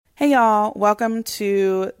Hey y'all, welcome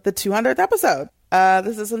to the 200th episode of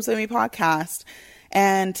the System Save Me podcast.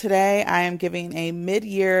 And today I am giving a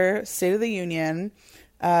mid-year State of the Union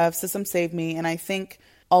of System Save Me. And I think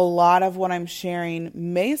a lot of what I'm sharing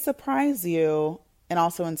may surprise you and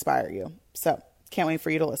also inspire you. So can't wait for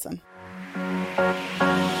you to listen.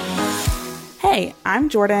 Hey, I'm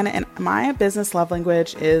Jordan, and my business love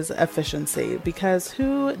language is efficiency, because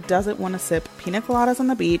who doesn't want to sip pina coladas on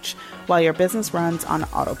the beach while your business runs on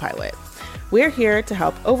autopilot? We're here to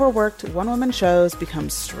help overworked one-woman shows become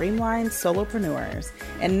streamlined solopreneurs.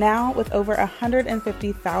 And now, with over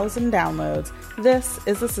 150,000 downloads, this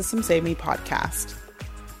is the System Save Me podcast.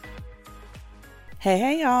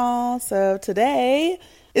 Hey, y'all. So today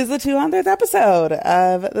is the 200th episode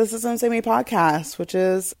of the System Save Me podcast, which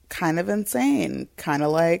is kind of insane, kind of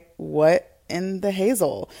like what in the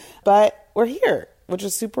hazel. But we're here, which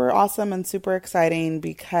is super awesome and super exciting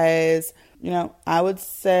because, I would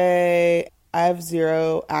say I have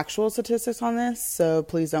zero actual statistics on this, so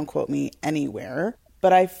please don't quote me anywhere.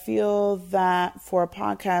 But I feel that for a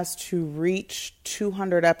podcast to reach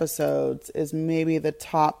 200 episodes is maybe the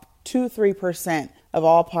top 2-3% of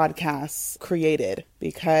all podcasts created,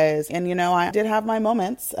 because, I did have my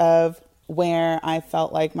moments of where I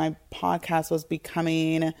felt like my podcast was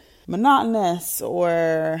becoming monotonous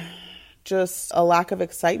or just a lack of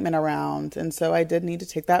excitement around. And so I did need to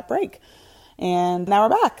take that break. And now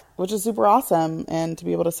we're back, which is super awesome. And to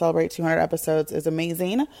be able to celebrate 200 episodes is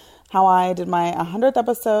amazing. How I did my 100th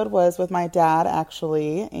episode was with my dad,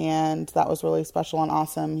 actually. And that was really special and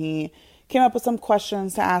awesome. He came up with some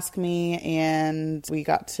questions to ask me, and we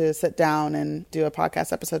got to sit down and do a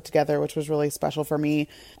podcast episode together, which was really special for me.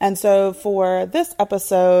 And so for this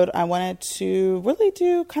episode, I wanted to really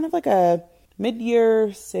do kind of like a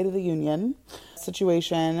mid-year State of the Union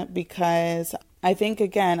situation, because I think,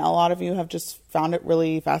 again, a lot of you have just found it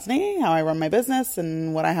really fascinating how I run my business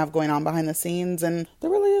and what I have going on behind the scenes. And there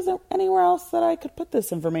really isn't anywhere else that I could put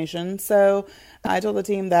this information. So I told the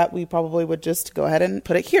team that we probably would just go ahead and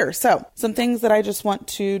put it here. So some things that I just want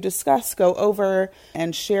to discuss, go over,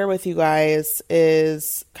 and share with you guys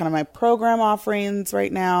is kind of my program offerings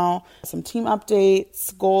right now, some team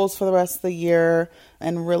updates, goals for the rest of the year,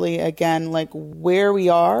 and really, again, like where we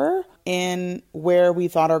are and where we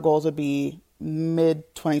thought our goals would be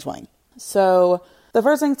mid-2020. So the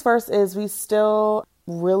first things first is we still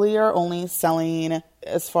really are only selling,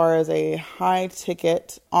 as far as a high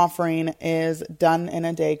ticket offering, is done in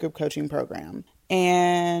a day group coaching program.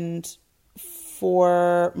 And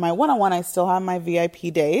for my one-on-one, I still have my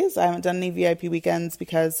VIP days. I haven't done any VIP weekends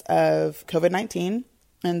because of COVID-19.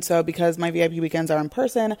 And so because my VIP weekends are in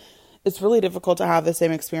person, it's really difficult to have the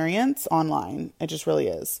same experience online. It just really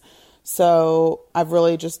is. So I've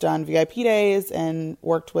really just done VIP days and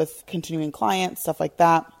worked with continuing clients, stuff like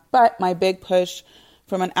that. But my big push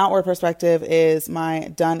from an outward perspective is my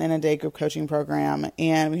done in a day group coaching program.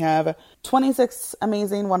 And we have 26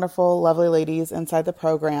 amazing, wonderful, lovely ladies inside the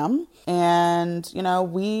program. And,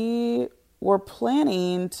 we were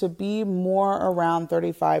planning to be more around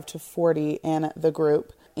 35 to 40 in the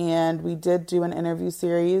group. And we did do an interview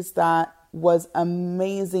series that was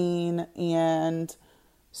amazing and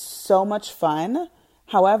so much fun.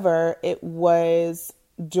 However, it was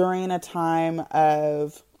during a time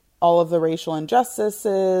of all of the racial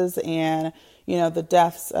injustices and, the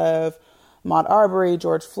deaths of Ahmaud Arbery,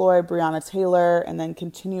 George Floyd, Breonna Taylor, and then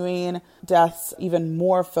continuing deaths, even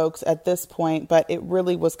more folks at this point. But it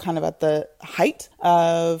really was kind of at the height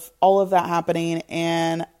of all of that happening.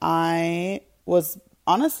 And I was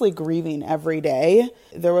honestly grieving every day.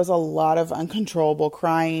 There was a lot of uncontrollable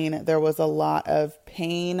crying. There was a lot of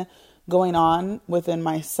pain going on within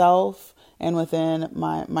myself and within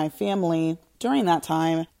my family during that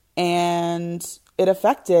time. And it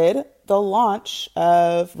affected the launch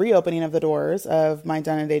of reopening of the doors of my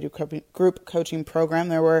Done in a Day group coaching program.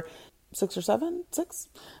 There were 6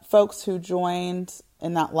 folks who joined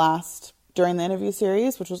in that during the interview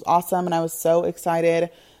series, which was awesome. And I was so excited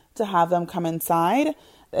to have them come inside.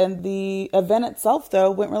 And the event itself,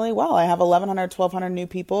 though, went really well. I have 1,100 new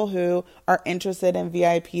people who are interested in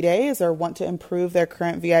VIP days or want to improve their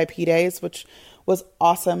current VIP days, which was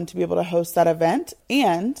awesome to be able to host that event.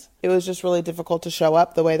 And it was just really difficult to show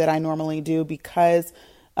up the way that I normally do because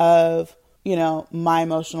of, my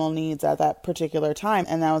emotional needs at that particular time.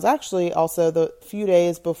 And that was actually also the few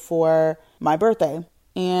days before my birthday.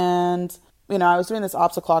 And, I was doing this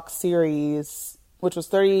Ops O'Clock series, which was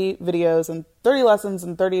 30 videos and 30 lessons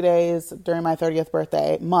in 30 days during my 30th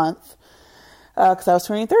birthday month, because I was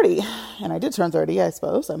turning 30. And I did turn 30, I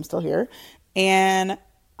suppose. I'm still here. And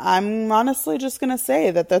I'm honestly just going to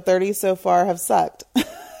say that the 30 so far have sucked.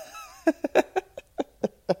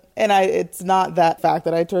 And it's not that fact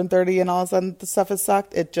that I turned 30 and all of a sudden the stuff has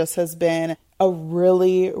sucked. It just has been a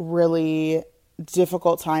really, really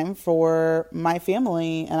difficult time for my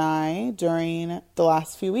family and I during the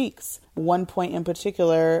last few weeks. One point in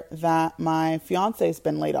particular that my fiance's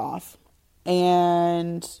been laid off.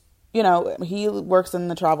 And, you know, he works in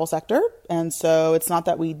the travel sector. And so it's not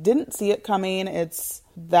that we didn't see it coming. It's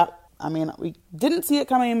that, I mean, we didn't see it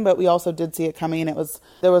coming, but we also did see it coming.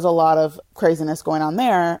 There was a lot of craziness going on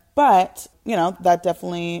there. But, you know, that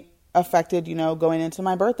definitely affected, you know, going into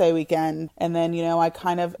my birthday weekend. And then, you know, I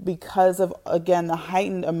kind of, because of, again, the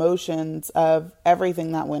heightened emotions of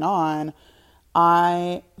everything that went on,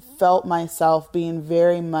 I felt myself being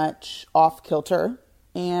very much off kilter.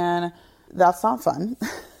 And that's not fun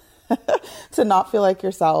to not feel like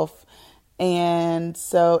yourself. And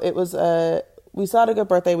so it was we still had a good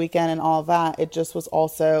birthday weekend and all of that. It just was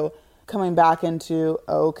also coming back into,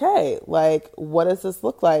 okay, like, what does this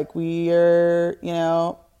look like? We are, you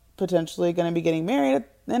know, potentially going to be getting married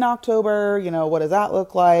in October. You know, what does that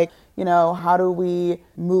look like? You know, how do we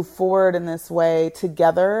move forward in this way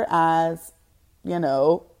together as, you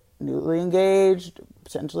know, newly engaged,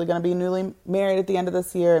 potentially going to be newly married at the end of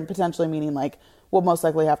this year, and potentially meaning like we'll most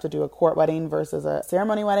likely have to do a court wedding versus a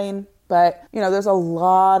ceremony wedding. But, you know, there's a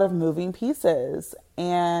lot of moving pieces.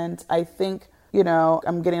 And I think, you know,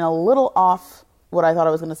 I'm getting a little off what I thought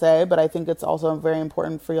I was going to say, but I think it's also very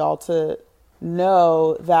important for y'all to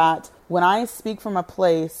know that when I speak from a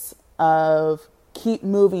place of keep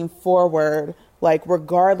moving forward, like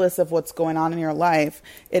regardless of what's going on in your life,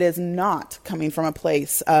 it is not coming from a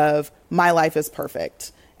place of my life is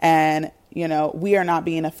perfect. And, you know, we are not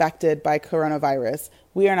being affected by coronavirus.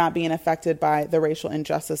 We are not being affected by the racial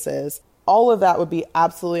injustices. All of that would be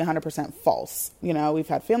absolutely 100% false. You know, we've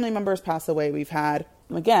had family members pass away. We've had,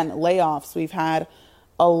 again, layoffs. We've had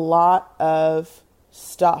a lot of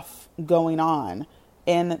stuff going on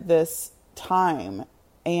in this time.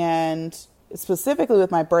 And specifically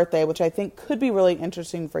with my birthday, which I think could be really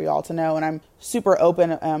interesting for y'all to know, and I'm super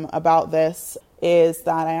open about this, is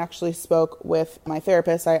that I actually spoke with my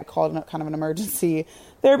therapist. I called it kind of an emergency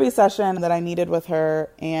therapy session that I needed with her,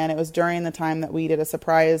 and it was during the time that we did a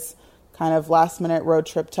surprise kind of last minute road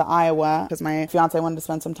trip to Iowa because my fiance wanted to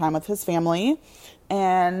spend some time with his family,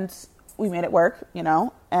 and we made it work, you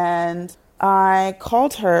know, and I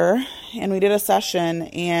called her and we did a session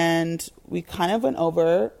and we kind of went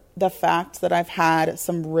over the fact that I've had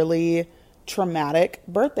some really traumatic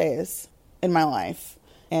birthdays in my life.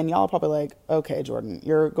 And y'all are probably like, okay, Jordan,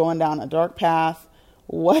 you're going down a dark path.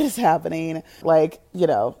 What is happening? Like, you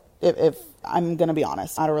know, if I'm going to be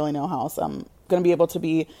honest, I don't really know how else I'm going to be able to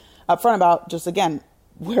be upfront about just, again,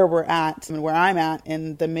 where we're at and where I'm at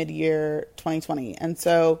in the mid-year 2020. And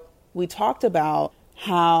so we talked about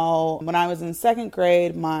how when I was in second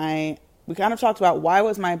grade, we kind of talked about why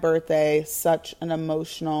was my birthday such an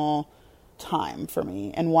emotional time for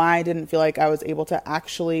me and why I didn't feel like I was able to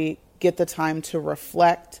actually get the time to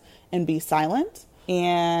reflect and be silent.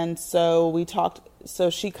 And so we talked, so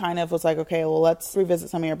she kind of was like, okay, well, let's revisit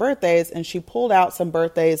some of your birthdays. And she pulled out some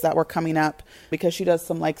birthdays that were coming up because she does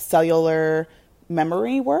some like cellular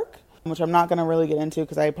memory work, which I'm not going to really get into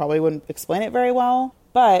because I probably wouldn't explain it very well.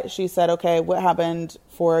 But she said, okay, what happened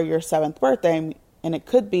for your 7th birthday? And it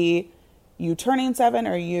could be you turning 7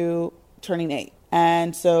 or you turning 8.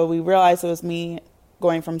 And so we realized it was me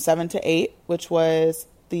going from 7 to 8, which was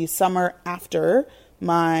the summer after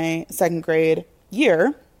my 2nd grade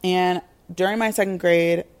year. And during my 2nd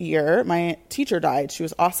grade year, my teacher died. She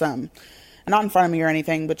was awesome. Not in front of me or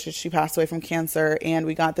anything, but she passed away from cancer. And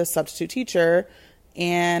we got this substitute teacher.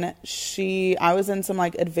 And I was in some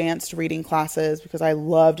like advanced reading classes because I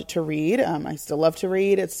loved to read. I still love to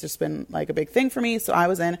read. It's just been like a big thing for me. So I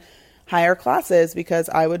was in higher classes because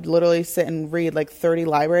I would literally sit and read like 30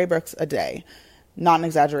 library books a day. Not an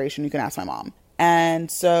exaggeration. You can ask my mom. And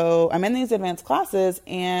so I'm in these advanced classes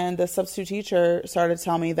and the substitute teacher started to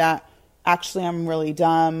tell me that actually I'm really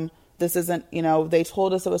dumb. This isn't, you know, they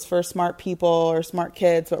told us it was for smart people or smart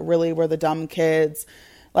kids, but really we're the dumb kids.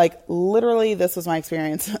 Like literally this was my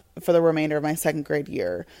experience for the remainder of my 2nd grade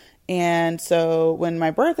year. And so when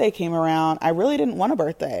my birthday came around, I really didn't want a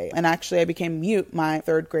birthday. And actually I became mute my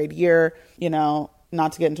 3rd grade year, you know,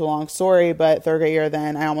 not to get into a long story, but 3rd grade year,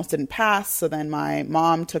 then I almost didn't pass. So then my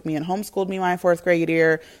mom took me and homeschooled me my 4th grade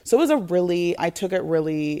year. So it was I took it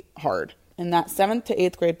really hard. And that 7th to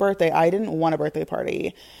 8th grade birthday, I didn't want a birthday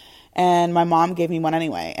party. And my mom gave me one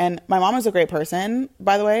anyway. And my mom is a great person,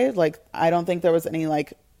 by the way. Like, I don't think there was any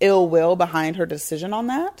like ill will behind her decision on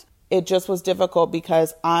that. It just was difficult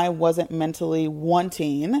because I wasn't mentally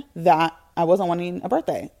wanting that I wasn't wanting a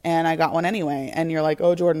birthday and I got one anyway. And you're like,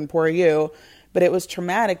 oh, Jordan, poor you. But it was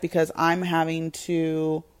traumatic because I'm having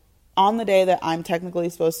to, on the day that I'm technically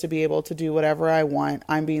supposed to be able to do whatever I want,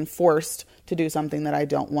 I'm being forced to do something that I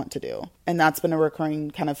don't want to do. And that's been a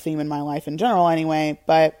recurring kind of theme in my life in general anyway.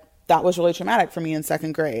 But that was really traumatic for me in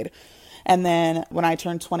second grade. And then when I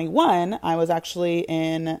turned 21, I was actually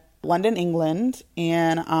in London, England,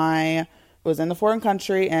 and I was in the foreign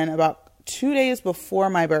country, and about 2 days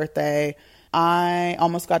before my birthday, I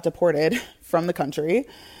almost got deported from the country.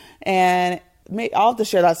 And I'll have to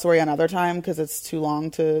share that story another time because it's too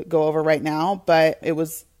long to go over right now, but it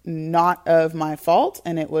was not of my fault,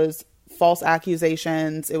 and it was false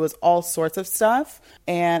accusations. It was all sorts of stuff.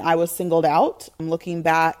 And I was singled out. Looking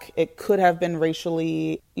back, it could have been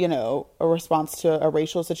racially, a response to a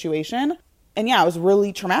racial situation. And yeah, it was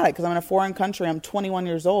really traumatic because I'm in a foreign country. I'm 21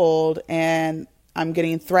 years old and I'm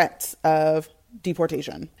getting threats of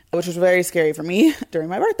deportation, which was very scary for me during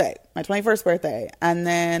my birthday, my 21st birthday. And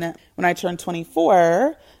then when I turned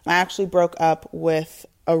 24, I actually broke up with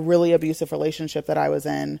a really abusive relationship that I was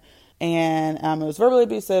in. And it was verbally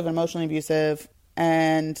abusive, emotionally abusive.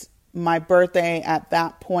 And my birthday at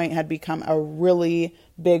that point had become a really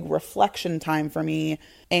big reflection time for me.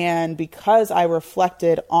 And because I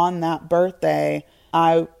reflected on that birthday,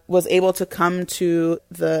 I was able to come to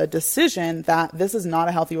the decision that this is not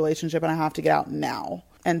a healthy relationship and I have to get out now.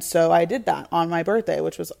 And so I did that on my birthday,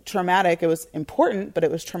 which was traumatic. It was important, but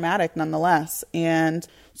it was traumatic nonetheless. And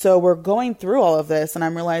so we're going through all of this and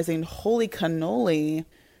I'm realizing, holy cannoli,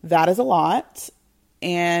 that is a lot.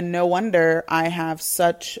 And no wonder I have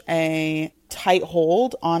such a tight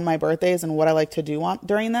hold on my birthdays and what I like to do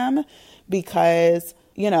during them. Because,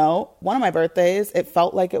 one of my birthdays, it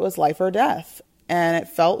felt like it was life or death. And it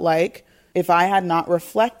felt like if I had not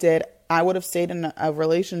reflected, I would have stayed in a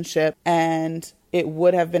relationship and it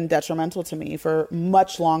would have been detrimental to me for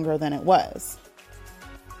much longer than it was.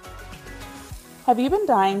 Have you been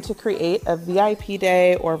dying to create a VIP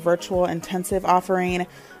day or virtual intensive offering,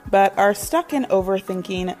 but are stuck in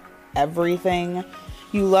overthinking everything?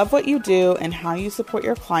 You love what you do and how you support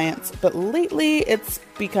your clients, but lately it's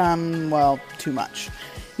become, too much.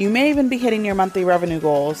 You may even be hitting your monthly revenue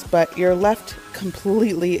goals, but you're left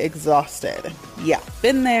completely exhausted. Yeah,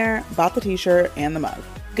 been there, bought the t-shirt and the mug.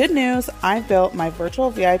 Good news, I've built my virtual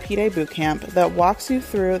VIP Day bootcamp that walks you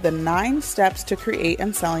through the 9 steps to create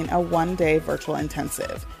and selling a one-day virtual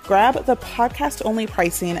intensive. Grab the podcast-only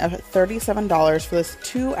pricing of $37 for this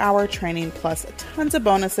 2-hour training plus tons of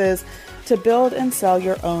bonuses to build and sell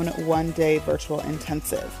your own one-day virtual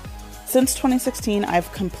intensive. Since 2016, I've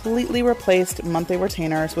completely replaced monthly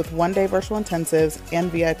retainers with one-day virtual intensives and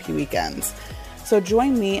VIP weekends. So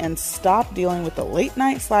join me and stop dealing with the late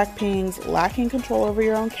night Slack pings, lacking control over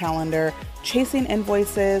your own calendar, chasing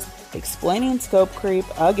invoices, explaining scope creep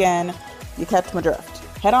again. You catch my drift.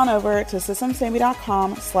 Head on over to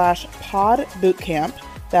systemsammy.com/podbootcamp.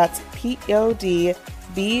 That's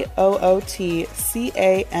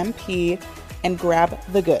PODBOOTCAMP and grab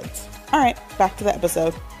the goods. All right, back to the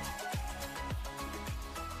episode.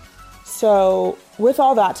 So with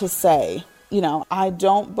all that to say, I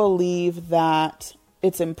don't believe that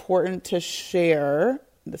it's important to share,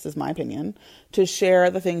 this is my opinion, to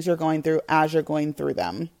share the things you're going through as you're going through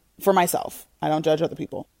them. For myself, I don't judge other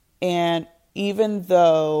people. And even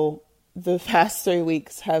though the past 3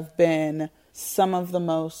 weeks have been some of the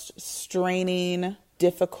most straining,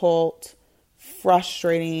 difficult,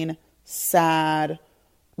 frustrating, sad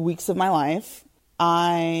weeks of my life,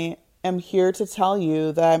 I am here to tell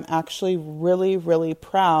you that I'm actually really, really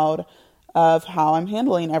proud of how I'm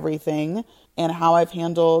handling everything and how I've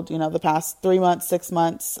handled, the past 3 months, 6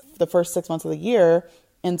 months, the first 6 months of the year.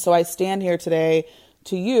 And so I stand here today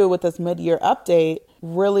to you with this mid-year update,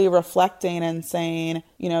 really reflecting and saying,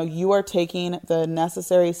 you are taking the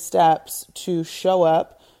necessary steps to show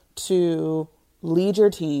up, to lead your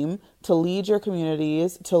team, to lead your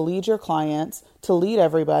communities, to lead your clients, to lead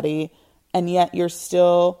everybody. And yet you're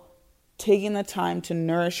still taking the time to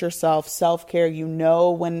nourish yourself, self-care,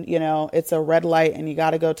 when, it's a red light and you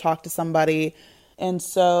got to go talk to somebody. And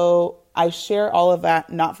so I share all of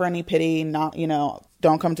that, not for any pity, not,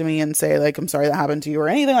 don't come to me and say I'm sorry that happened to you or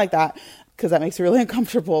anything like that, because that makes me really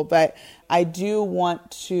uncomfortable. But I do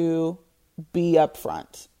want to be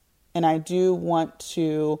upfront and I do want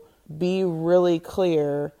to be really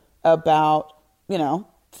clear about,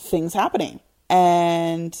 things happening.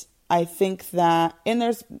 And I think that, and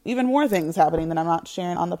there's even more things happening that I'm not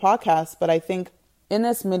sharing on the podcast, but I think in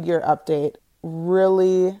this mid-year update,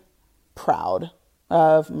 really proud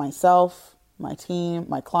of myself, my team,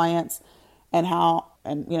 my clients, and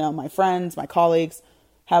my friends, my colleagues,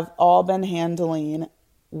 have all been handling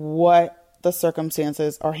what the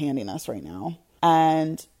circumstances are handing us right now.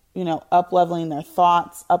 And, you know, up-leveling their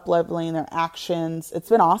thoughts, up-leveling their actions. It's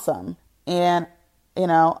been awesome. And, you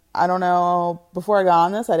know, I don't know, before I got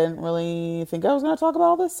on this, I didn't really think I was going to talk about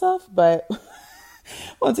all this stuff. But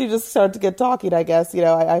once you just start to get talking, I guess, you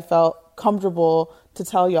know, I felt comfortable to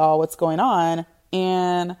tell y'all what's going on.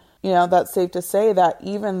 And, you know, that's safe to say that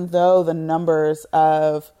even though the numbers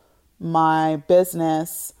of my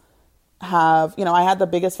business have, you know, I had the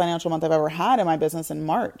biggest financial month I've ever had in my business in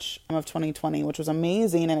March of 2020, which was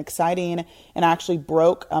amazing and exciting, and actually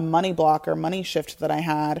broke a money block or money shift that I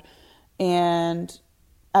had. And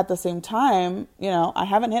at the same time, you know, I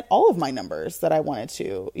haven't hit all of my numbers that I wanted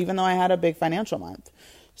to, even though I had a big financial month.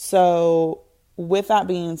 So with that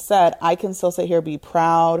being said, I can still sit here, be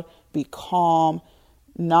proud, be calm,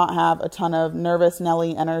 not have a ton of nervous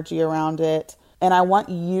Nelly energy around it. And I want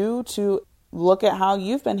you to look at how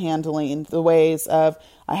you've been handling the ways of,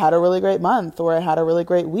 I had a really great month, or I had a really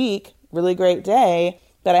great week, really great day,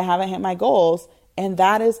 that I haven't hit my goals. And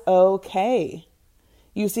that is okay.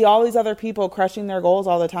 You see all these other people crushing their goals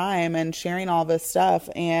all the time and sharing all this stuff.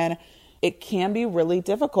 And it can be really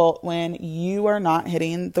difficult when you are not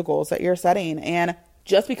hitting the goals that you're setting. And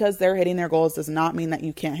just because they're hitting their goals does not mean that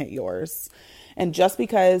you can't hit yours. And just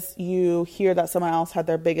because you hear that someone else had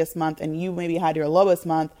their biggest month and you maybe had your lowest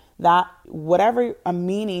month, that whatever a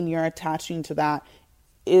meaning you're attaching to that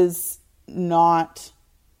is not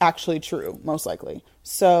actually true, most likely.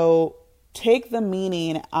 So take the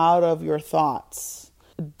meaning out of your thoughts.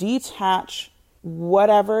 Detach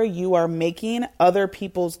whatever you are making other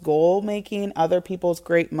people's goal making, other people's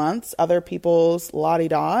great months, other people's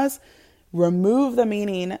la-di-das. Remove the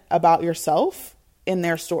meaning about yourself in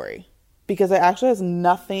their story, because it actually has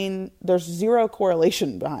nothing, there's zero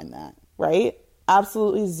correlation behind that, right?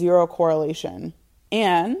 Absolutely zero correlation.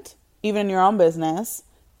 And even in your own business,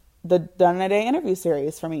 the Done in a Day interview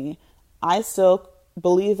series for me, I still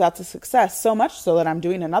believe that's a success, so much so that I'm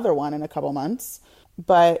doing another one in a couple months.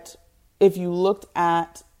 But if you looked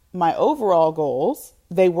at my overall goals,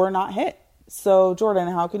 they were not hit. So Jordan,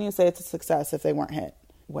 how can you say it's a success if they weren't hit?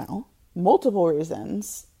 Well, multiple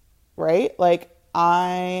reasons, right? Like,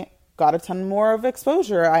 I got a ton more of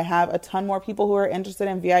exposure. I have a ton more people who are interested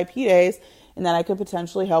in VIP days and that I could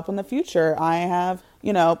potentially help in the future. I have,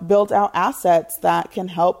 you know, built out assets that can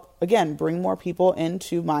help, again, bring more people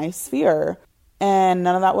into my sphere. And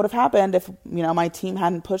none of that would have happened if, you know, my team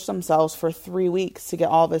hadn't pushed themselves for 3 weeks to get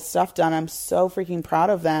all this stuff done. I'm so freaking proud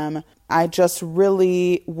of them. I just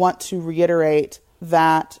really want to reiterate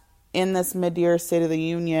that in this mid-year State of the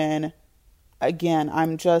Union, again,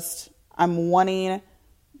 I'm wanting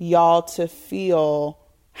y'all to feel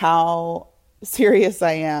how serious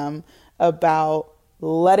I am about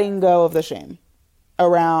letting go of the shame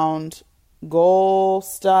around goal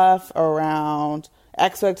stuff, around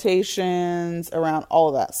expectations, around all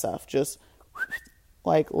of that stuff. Just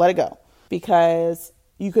like, let it go, because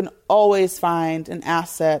you can always find an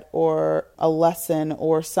asset or a lesson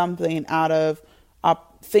or something out of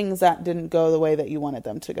things that didn't go the way that you wanted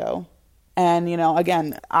them to go. And, you know,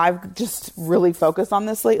 again, I've just really focused on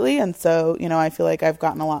this lately. And so, you know, I feel like I've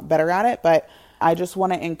gotten a lot better at it. But I just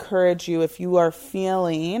want to encourage you, if you are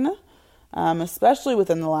feeling, especially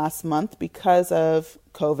within the last month, because of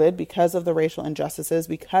COVID, because of the racial injustices,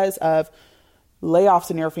 because of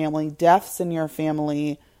layoffs in your family, deaths in your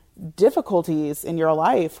family, difficulties in your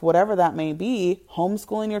life, whatever that may be,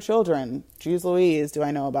 homeschooling your children. Jeez Louise, do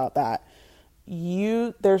I know about that?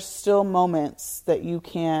 There's still moments that you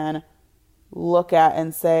can look at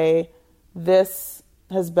and say, this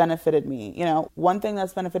has benefited me. You know, one thing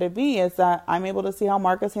that's benefited me is that I'm able to see how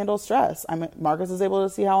Marcus handles stress. Marcus is able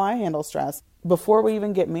to see how I handle stress. Before we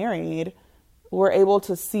even get married, we're able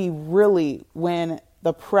to see really when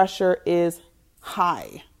the pressure is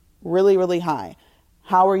high, really, really high.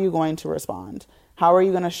 How are you going to respond? How are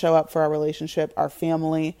you going to show up for our relationship, our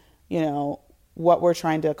family, you know, what we're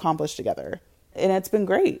trying to accomplish together? And it's been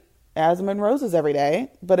great. It hasn't been roses every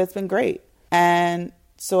day, but it's been great. And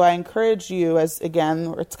so I encourage you, as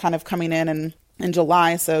again, it's kind of coming in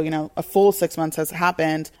July. So, you know, a full 6 months has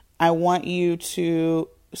happened. I want you to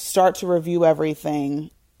start to review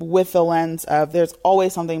everything with the lens of, there's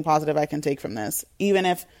always something positive I can take from this. Even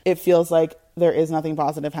if it feels like there is nothing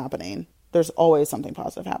positive happening, there's always something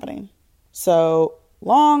positive happening. So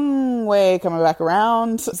long way coming back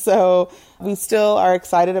around. So we still are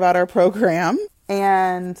excited about our program.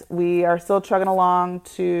 And we are still chugging along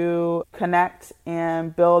to connect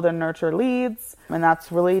and build and nurture leads. And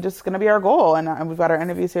that's really just going to be our goal. And we've got our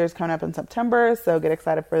interview series coming up in September, so get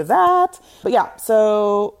excited for that. But yeah,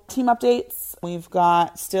 so team updates. We've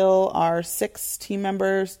got still our 6 team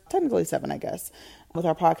members, technically 7, I guess, with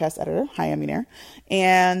our podcast editor. Hi, I'm Munir.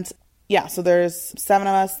 And yeah, so there's 7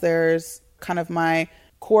 of us. There's kind of my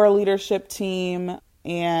core leadership team.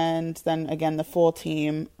 And then again, the full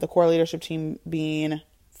team, the core leadership team being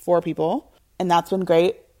 4 people. And that's been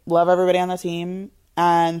great. Love everybody on the team.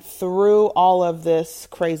 And through all of this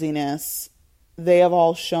craziness, they have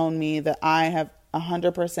all shown me that I have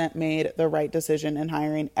 100% made the right decision in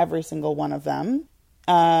hiring every single one of them.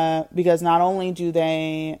 Because not only do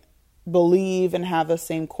they believe and have the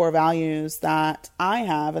same core values that I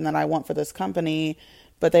have and that I want for this company,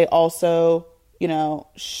 but they also,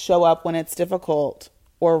 show up when it's difficult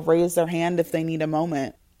or raise their hand if they need a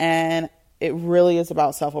moment. And it really is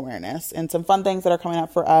about self-awareness. And some fun things that are coming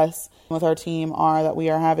up for us with our team are that we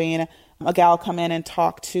are having a gal come in and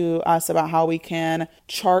talk to us about how we can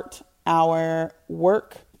chart our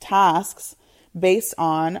work tasks based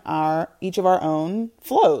on each of our own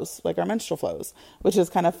flows, like our menstrual flows, which is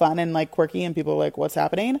kind of fun and like quirky, and people are like, what's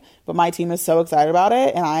happening? But my team is so excited about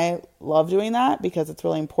it, and I love doing that because it's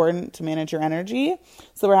really important to manage your energy.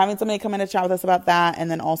 So we're having somebody come in to chat with us about that, and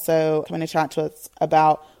then also coming to chat to us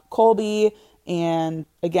about Kolbe and,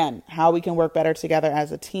 again, how we can work better together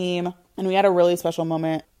as a team. And we had a really special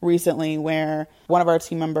moment recently where one of our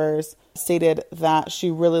team members stated that she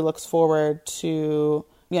really looks forward to,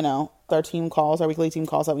 our team calls, our weekly team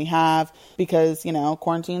calls that we have, because,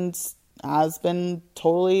 quarantines has been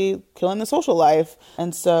totally killing the social life.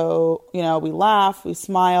 And so, we laugh, we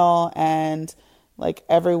smile, and like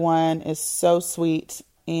everyone is so sweet.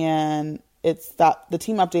 And it's that the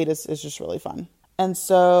team update is just really fun. And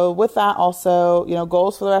so with that also,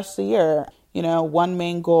 goals for the rest of the year, one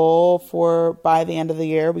main goal for by the end of the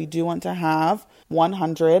year, we do want to have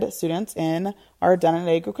 100 students in our Done in a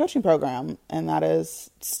Day group coaching program. And that is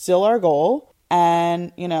still our goal.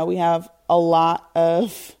 And, we have a lot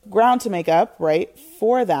of ground to make up, right,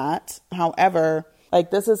 for that. However,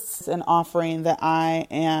 this is an offering that I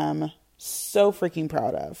am so freaking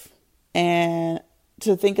proud of. And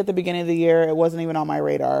to think at the beginning of the year, it wasn't even on my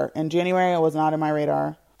radar. In January, it was not on my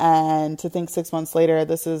radar. And to think 6 months later,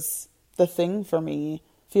 this is the thing for me,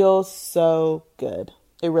 feels so good.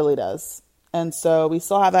 It really does. And so we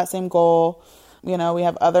still have that same goal. We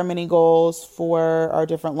have other mini goals for our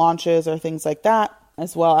different launches or things like that,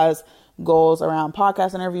 as well as goals around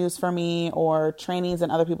podcast interviews for me, or trainings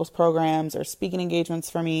in other people's programs, or speaking engagements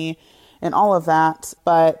for me, and all of that.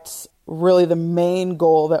 But really the main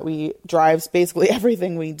goal that we drives basically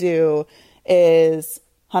everything we do is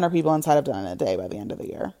 100 people inside of Done in a Day by the end of the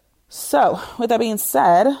year. So with that being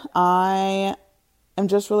said, I am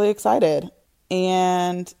just really excited.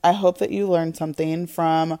 And I hope that you learned something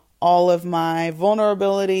from all of my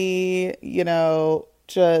vulnerability,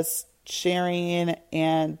 just sharing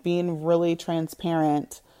and being really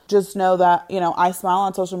transparent. Just know that, I smile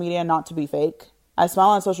on social media not to be fake. I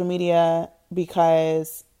smile on social media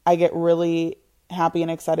because I get really happy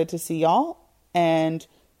and excited to see y'all. And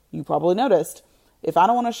you probably noticed, if I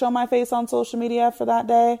don't want to show my face on social media for that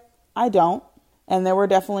day, I don't. And there were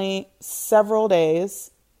definitely several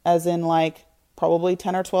days, as in probably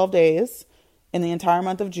 10 or 12 days in the entire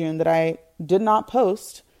month of June, that I did not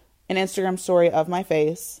post an Instagram story of my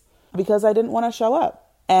face because I didn't want to show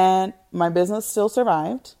up. And my business still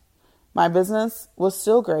survived. My business was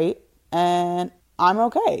still great, and I'm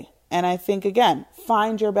okay. And I think, again,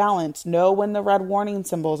 find your balance. Know when the red warning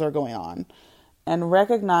symbols are going on, and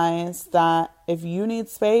recognize that if you need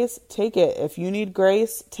space, take it. If you need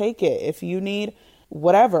grace, take it. If you need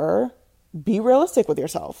whatever, be realistic with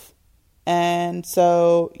yourself. And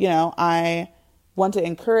so, I want to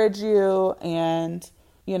encourage you, and,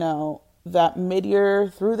 that mid-year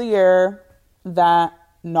through the year, that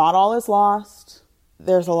not all is lost.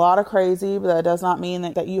 There's a lot of crazy, but that does not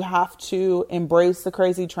mean that you have to embrace the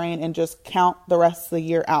crazy train and just count the rest of the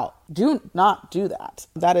year out. Do not do that.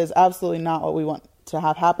 That is absolutely not what we want to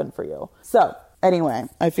have happen for you. So anyway,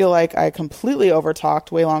 I feel like I completely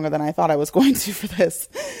overtalked way longer than I thought I was going to for this.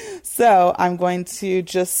 So I'm going to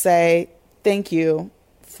just say thank you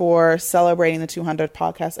for celebrating the 200th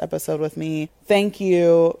podcast episode with me. Thank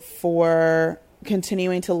you for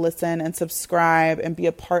continuing to listen and subscribe and be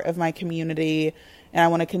a part of my community. And I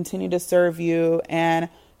want to continue to serve you and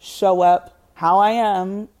show up how I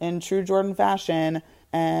am in true Jordan fashion.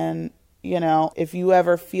 And, if you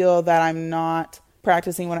ever feel that I'm not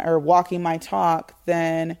practicing or walking my talk,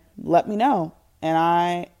 then let me know. And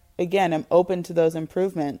I again, am open to those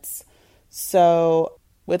improvements. So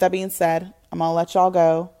with that being said, I'm going to let y'all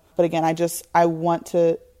go. But again, I want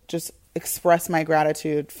to just express my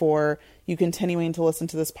gratitude for you continuing to listen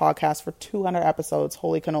to this podcast for 200 episodes.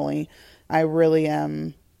 Holy cannoli. I really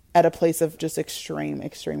am at a place of just extreme,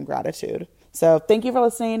 extreme gratitude. So thank you for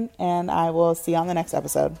listening, and I will see you on the next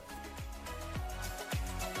episode.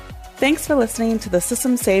 Thanks for listening to the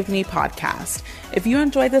System Saved Me podcast. If you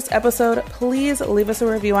enjoyed this episode, please leave us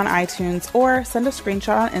a review on iTunes or send a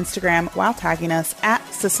screenshot on Instagram while tagging us at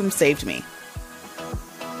System Saved Me.